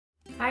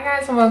Hi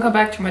guys and welcome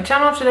back to my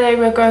channel. Today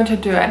we're going to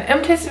do an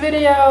empties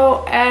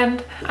video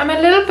and I'm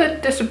a little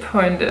bit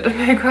disappointed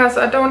because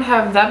I don't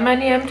have that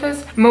many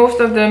empties. Most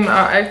of them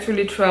are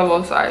actually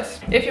travel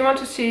size. If you want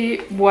to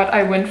see what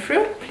I went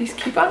through, please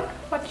keep on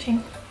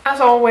watching. As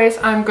always,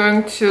 I'm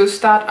going to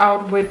start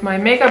out with my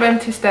makeup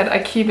empties that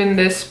I keep in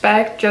this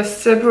bag,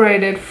 just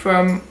separated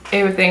from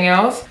everything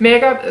else.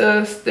 Makeup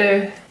is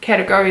the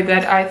category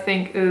that I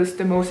think is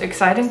the most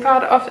exciting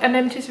part of an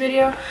empties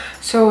video,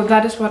 so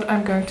that is what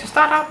I'm going to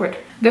start out with.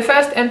 The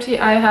first empty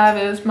I have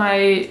is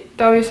my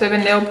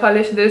W7 nail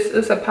polish. This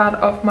is a part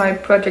of my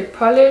project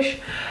polish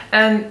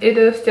and it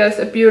is just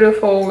a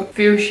beautiful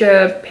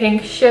fuchsia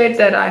pink shade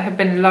that I have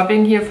been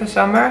loving here for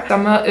summer.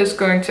 Summer is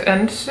going to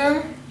end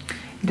soon.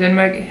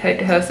 Denmark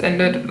it has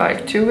ended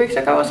like 2 weeks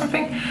ago or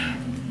something.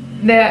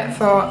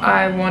 Therefore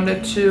I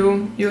wanted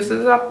to use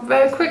this up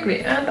very quickly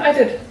and I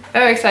did.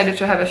 Very excited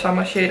to have a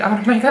summer shade out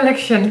of my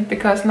collection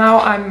because now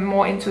I'm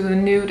more into the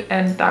nude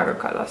and darker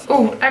colors.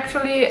 Oh,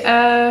 actually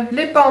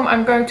lip balm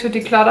I'm going to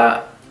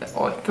declutter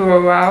or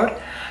throw out.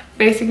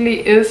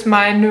 Basically is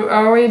my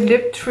Nuori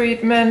lip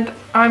treatment.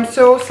 I'm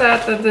so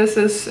sad that this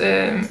is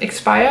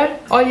expired.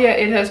 All year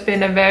it has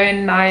been a very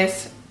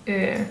nice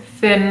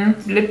thin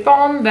lip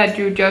balm that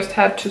you just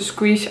have to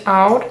squeeze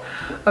out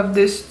of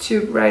this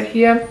tube right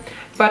here,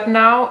 but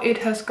now it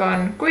has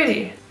gone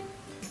gritty.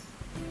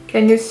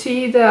 Can you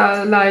see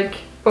the like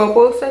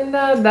bubbles in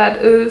there?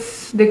 That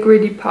is the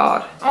gritty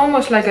part,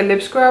 almost like a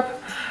lip scrub,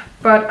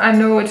 but I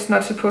know it's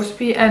not supposed to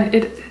be and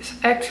it is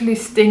actually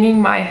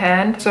stinging my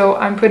hand, so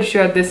I'm pretty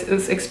sure this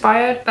is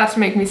expired. That's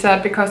make me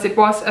sad because it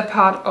was a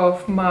part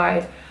of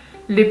my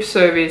lip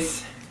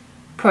service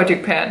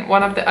project pan,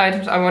 one of the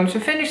items I wanted to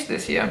finish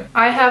this year.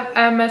 I have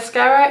a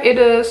mascara. It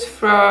is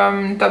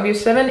from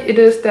W7. It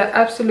is the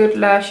Absolute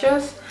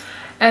Lashes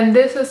and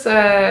this is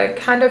a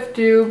kind of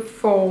dupe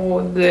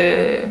for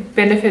the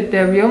Benefit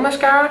the Real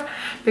mascara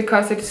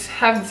because it's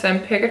have the same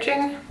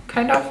packaging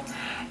kind of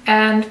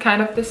and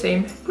kind of the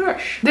same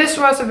brush. This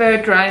was a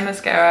very dry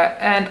mascara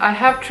and I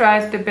have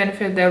tried the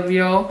Benefit the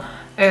Real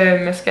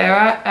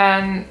mascara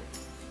and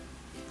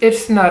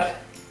it's not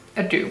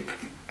a dupe.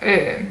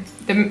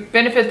 The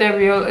Benefit the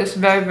Real is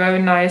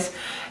very nice.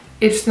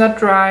 It's not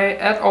dry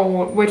at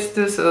all, which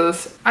this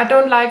is. I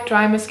don't like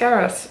dry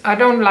mascaras. I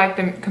don't like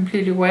them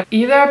completely wet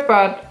either,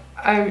 but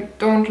I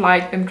don't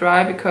like them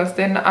dry because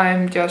then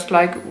I'm just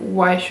like,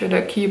 why should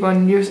I keep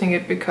on using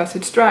it because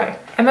it's dry?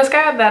 A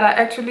mascara that I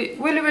actually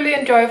really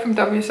enjoy from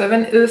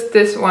W7 is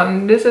this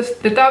one. This is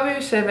the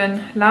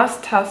W7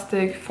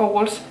 Lastastic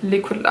False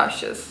Liquid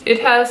Lashes.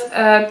 It has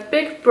a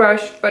big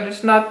brush, but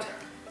it's not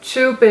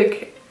too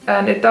big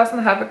and it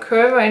doesn't have a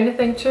curve or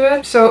anything to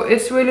it, so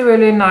it's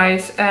really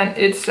nice and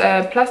it's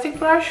a plastic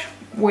brush,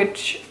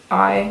 which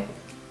I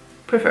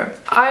prefer.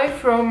 I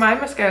throw my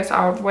mascaras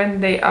out when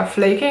they are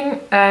flaking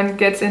and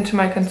gets into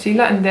my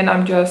concealer and then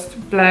I'm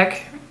just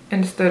black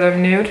instead of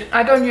nude.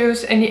 I don't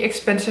use any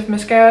expensive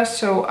mascaras,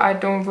 so I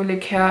don't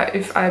really care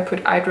if I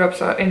put eye drops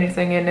or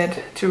anything in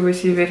it to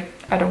receive it.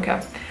 I don't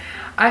care.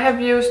 I have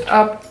used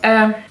up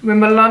a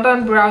Rimmel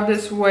London Brow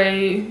This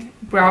Way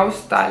brow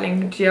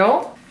styling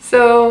gel.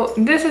 So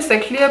this is a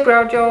clear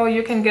brow gel.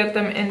 You can get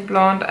them in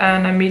blonde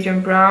and a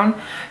medium brown.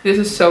 This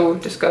is so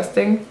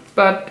disgusting,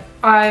 but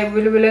I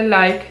really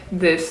like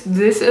this.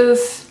 This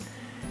is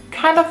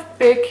kind of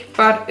big,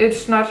 but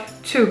it's not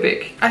too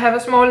big. I have a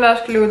small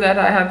lash glue that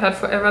I have had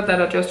forever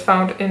that I just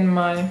found in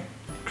my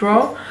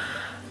drawer.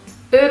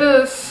 It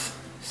is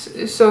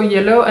so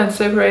yellow and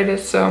separated,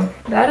 so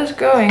that is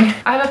going.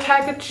 I have a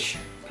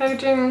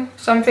packaging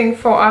something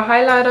for a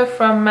highlighter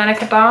from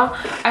Manakadar.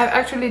 I've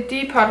actually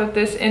depotted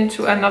this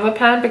into another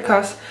pan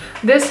because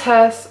this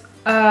has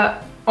a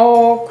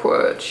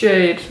awkward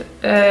shade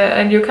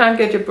and you can't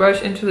get your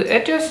brush into the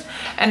edges,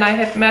 and I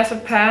had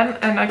massive pan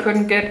and I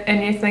couldn't get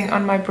anything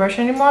on my brush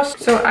anymore,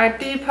 so I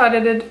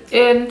depotted it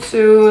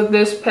into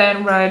this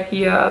pan right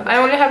here. I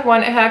only have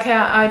one hair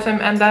care item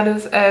and that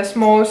is a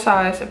small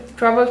size, a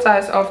travel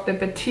size of the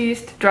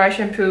Batiste dry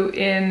shampoo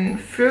in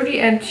Fruity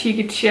and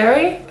Cheeky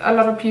Cherry. A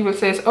lot of people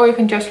say, oh, you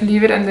can just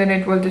leave it and then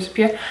it will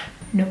disappear.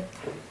 No,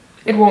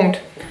 it won't.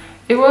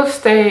 It will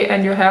stay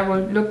and your hair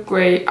will look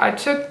great. I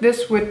took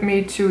this with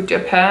me to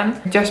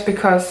Japan just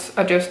because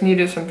I just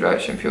needed some dry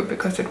shampoo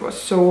because it was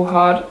so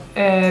hot.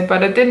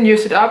 But I didn't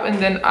use it up and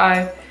then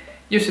I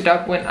used it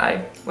up when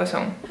I was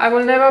home. I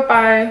will never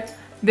buy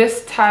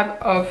this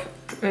type of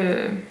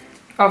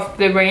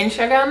the range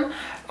again.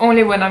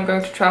 Only when I'm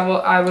going to travel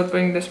I will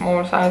bring the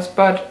small size,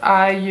 but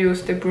I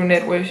use the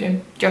brunette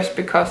version just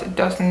because it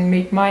doesn't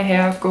make my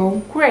hair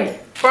go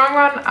grey. Brown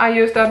one, I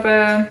used up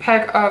a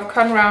pack of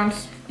cotton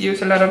rounds.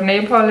 Use a lot of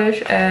nail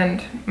polish and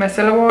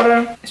micellar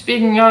water.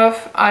 Speaking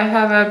of, I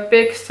have a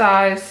big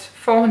size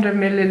 400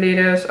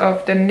 milliliters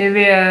of the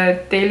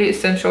Nivea Daily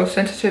Essential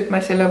Sensitive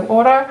Micellar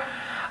Water.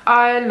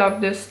 I love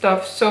this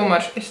stuff so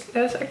much.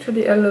 There's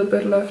actually a little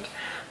bit left.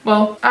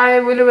 Well, I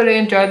really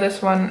enjoy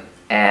this one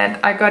and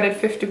I got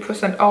it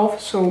 50%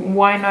 off, so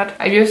why not?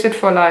 I used it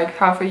for like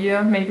half a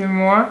year, maybe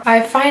more.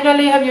 I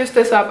finally have used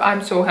this up.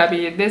 I'm so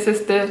happy. This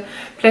is the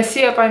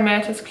Plaisir by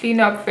Matches Clean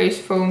Up Face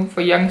Foam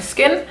for young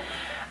skin.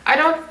 I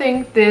don't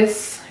think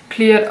this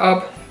cleared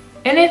up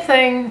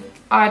anything.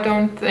 I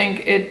don't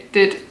think it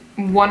did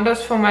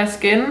wonders for my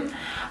skin.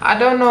 I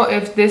don't know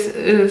if this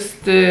is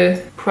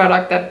the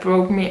product that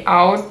broke me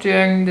out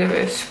during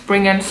the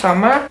spring and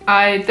summer.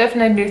 I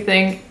definitely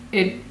think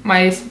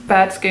my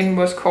bad skin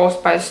was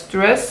caused by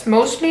stress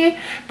mostly,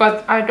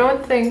 but I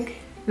don't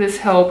think this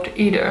helped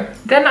either.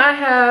 Then I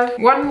have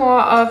one more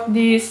of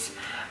these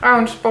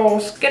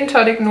Ravnsborg Skin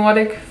Tonic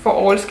Nordic for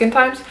all skin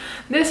types.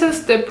 This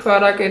is the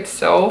product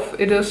itself.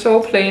 It is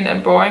so plain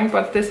and boring,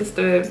 but this is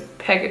the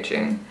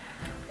packaging,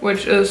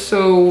 which is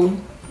so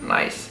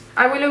nice.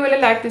 I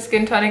really like the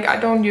skin tonic. I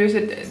don't use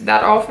it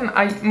that often.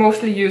 I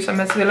mostly use a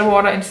micellar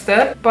water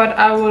instead, but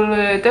I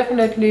will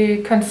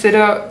definitely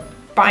consider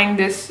buying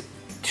this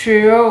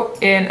trio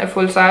in a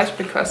full size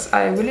because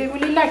I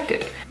really liked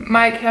it.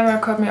 My camera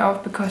cut me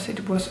off because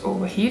it was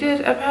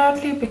overheated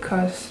apparently,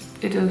 because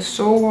it is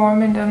so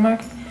warm in Denmark.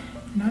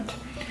 Not.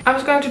 I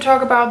was going to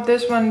talk about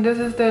this one. This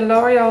is the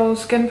L'Oreal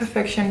Skin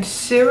Perfection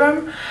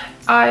Serum.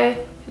 I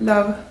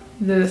love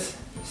this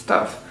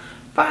stuff,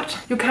 but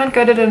you can't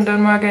get it in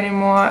Denmark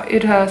anymore.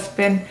 It has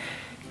been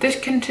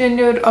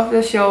discontinued off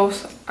the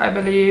shelves, I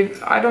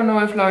believe. I don't know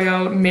if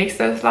L'Oreal makes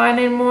this line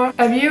anymore.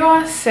 A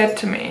viewer said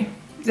to me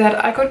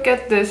that I could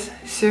get this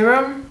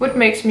serum, which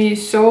makes me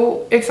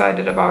so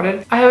excited about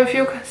it. I have a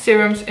few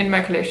serums in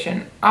my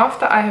collection.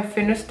 After I have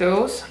finished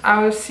those,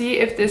 I will see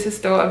if this is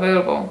still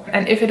available.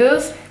 And if it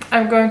is,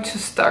 I'm going to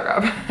stock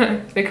up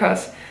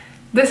because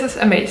this is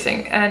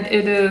amazing, and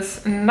it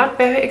is not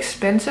very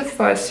expensive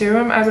for a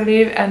serum, I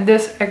believe, and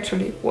this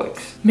actually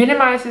works.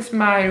 Minimizes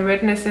my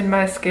redness in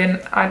my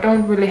skin. I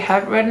don't really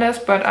have redness,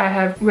 but I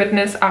have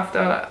redness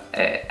after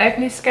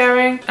acne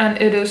scarring, and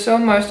it is so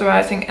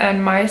moisturizing,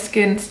 and my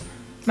skin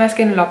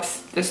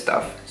loves this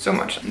stuff so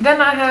much.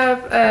 Then I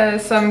have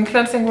some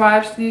cleansing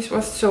wipes. These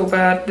was so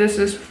bad. This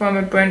is from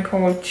a brand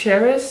called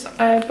Cherish,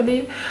 I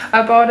believe.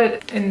 I bought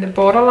it in the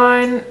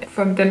borderline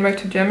from Denmark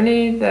to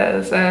Germany.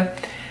 There's a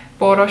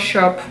border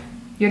shop,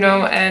 you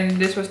know, and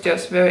this was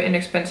just very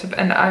inexpensive,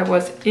 and I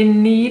was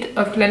in need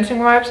of cleansing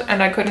wipes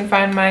and I couldn't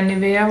find my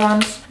Nivea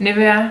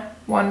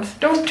ones.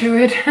 Don't do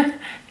it.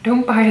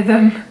 Don't buy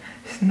them.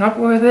 It's not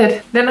worth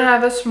it. Then I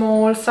have a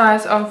small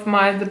size of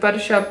The Body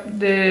Shop,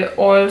 the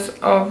Oils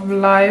of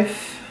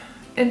Life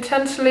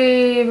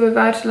Intensely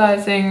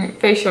Revitalizing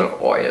Facial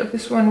Oil.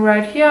 This one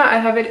right here. I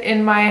have it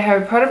in my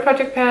Harry Potter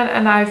project pan,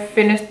 and I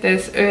finished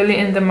this early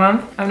in the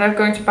month. I'm not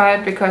going to buy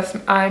it because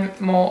I'm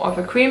more of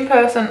a cream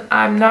person.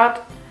 I'm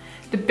not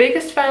the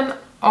biggest fan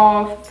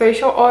of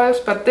facial oils,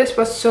 but this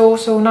was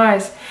so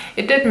nice.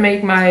 It did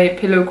make my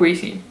pillow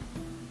greasy,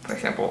 for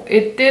example.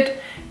 It did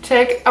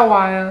take a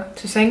while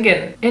to sink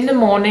in. In the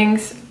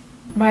mornings,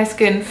 my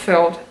skin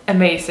felt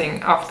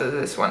amazing after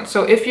this one.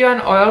 So if you're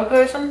an oil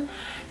person,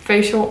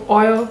 facial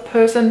oil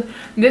person,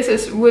 this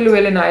is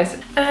really nice.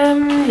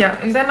 Yeah,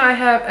 and then I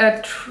have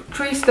a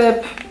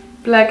 3-step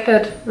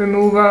blackhead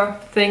remover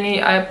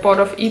thingy I bought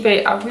off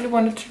eBay. I really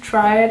wanted to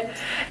try it,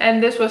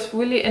 and this was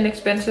really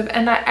inexpensive,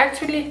 and I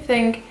actually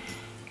think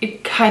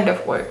it kind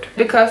of worked,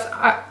 because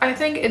I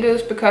think it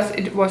is because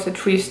it was a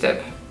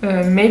 3-step.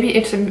 Maybe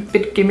it's a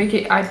bit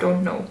gimmicky, I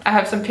don't know. I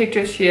have some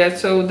pictures here.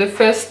 So the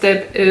first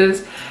step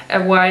is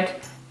a white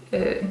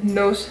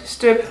nose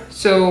strip,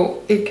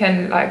 so it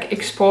can like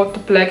export the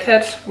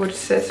blackheads, which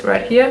says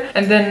right here.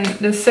 And then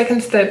the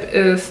second step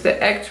is the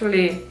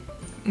actually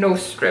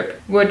nose strip,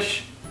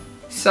 which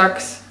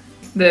sucks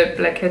the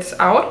blackheads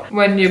out.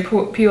 When you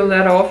peel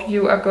that off,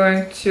 you are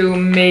going to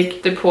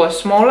make the pores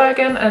smaller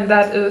again, and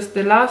that is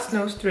the last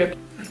nose strip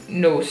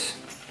nose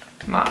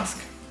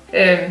mask,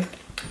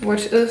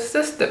 which is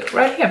this step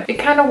right here. It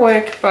kind of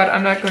worked, but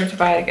I'm not going to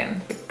buy it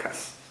again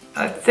because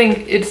I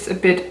think it's a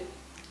bit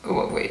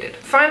overweighted.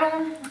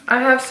 Finally, I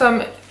have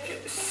some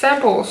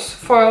samples,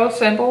 foil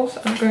samples.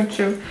 I'm going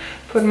to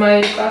put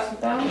my glasses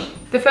down.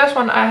 The first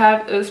one I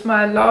have is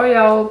my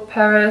L'Oreal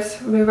Paris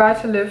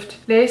Revitalift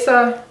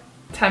Laser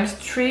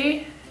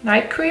 ×3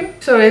 night cream.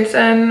 So it's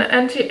an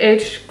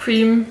anti-age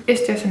cream.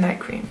 It's just a night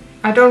cream.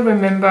 I don't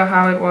remember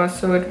how it was,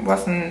 so it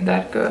wasn't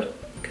that good.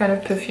 Kind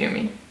of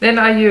perfumey. Then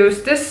I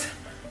use this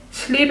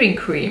sleeping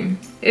cream.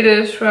 It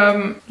is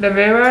from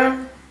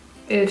Lavera.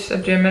 It's a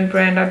German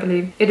brand, I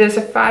believe. It is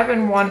a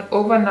 5-in-1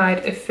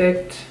 overnight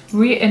effect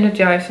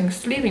re-energizing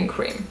sleeping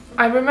cream.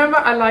 I remember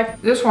I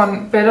liked this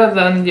one better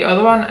than the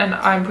other one, and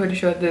I'm pretty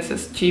sure this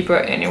is cheaper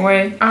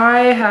anyway. I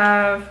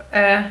have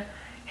a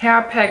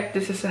hair pack.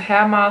 This is a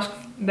hair mask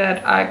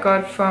that I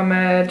got from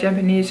a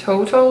Japanese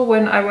hotel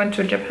when I went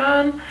to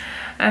Japan.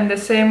 And the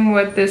same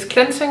with this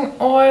cleansing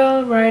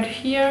oil right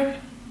here.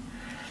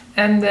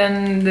 And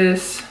then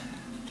this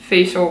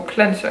facial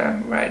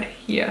cleanser right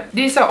here.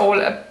 These are all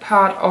a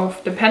part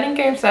of the panning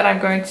games that I'm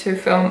going to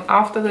film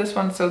after this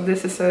one, so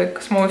this is a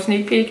small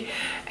sneak peek.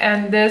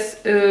 And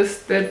this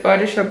is the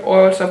Body Shop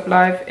Oils of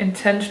Life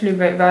Intentionally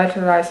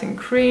Revitalizing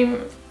Cream.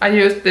 I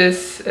use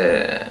this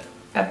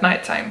at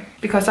night time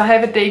because I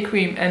have a day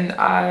cream and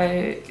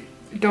I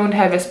don't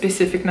have a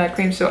specific night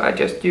cream, so I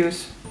just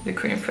use the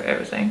cream for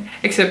everything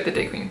except the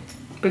day cream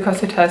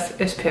because it has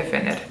SPF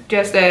in it.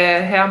 Just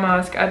a hair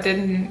mask. I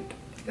didn't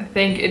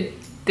think it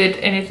did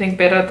anything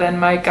better than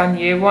my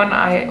Garnier one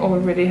I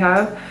already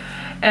have.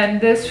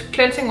 And this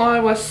cleansing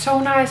oil was so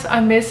nice.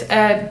 I miss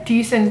a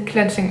decent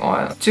cleansing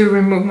oil to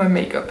remove my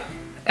makeup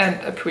and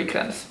a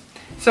pre-cleanse.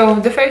 So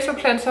the facial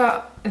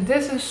cleanser,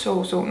 this is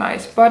so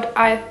nice, but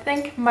I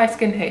think my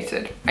skin hates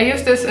it. I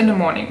use this in the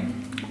morning,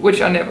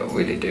 which I never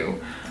really do.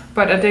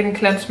 But I didn't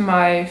cleanse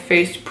my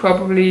face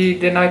properly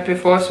the night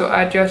before, so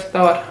I just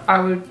thought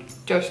I would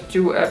just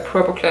do a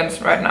proper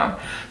cleanse right now.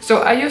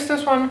 So I used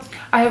this one.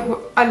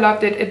 I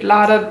loved it. It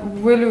lathered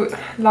really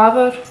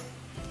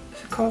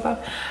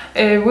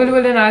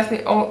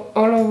nicely all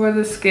over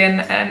the skin,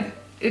 and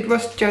it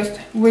was just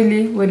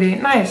really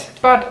nice.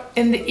 But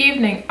in the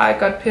evening I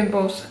got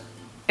pimples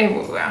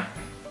everywhere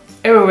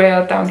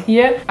down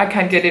here. I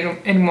can't get it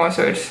anymore,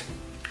 so it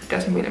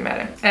doesn't really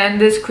matter. And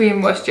this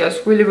cream was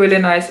just really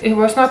nice. It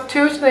was not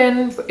too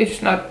thin,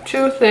 it's not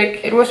too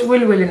thick. It was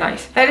really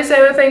nice. That is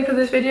everything for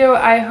this video.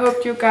 I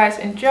hope you guys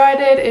enjoyed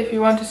it. If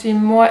you want to see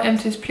more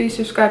empties, please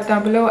subscribe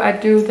down below. I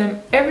do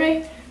them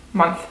every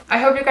month. I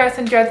hope you guys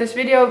enjoyed this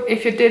video.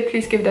 If you did,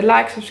 please give it a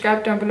like,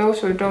 subscribe down below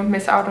so you don't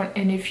miss out on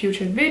any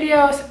future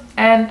videos.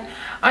 And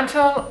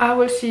until I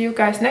will see you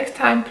guys next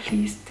time,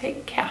 please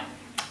take care.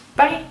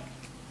 Bye.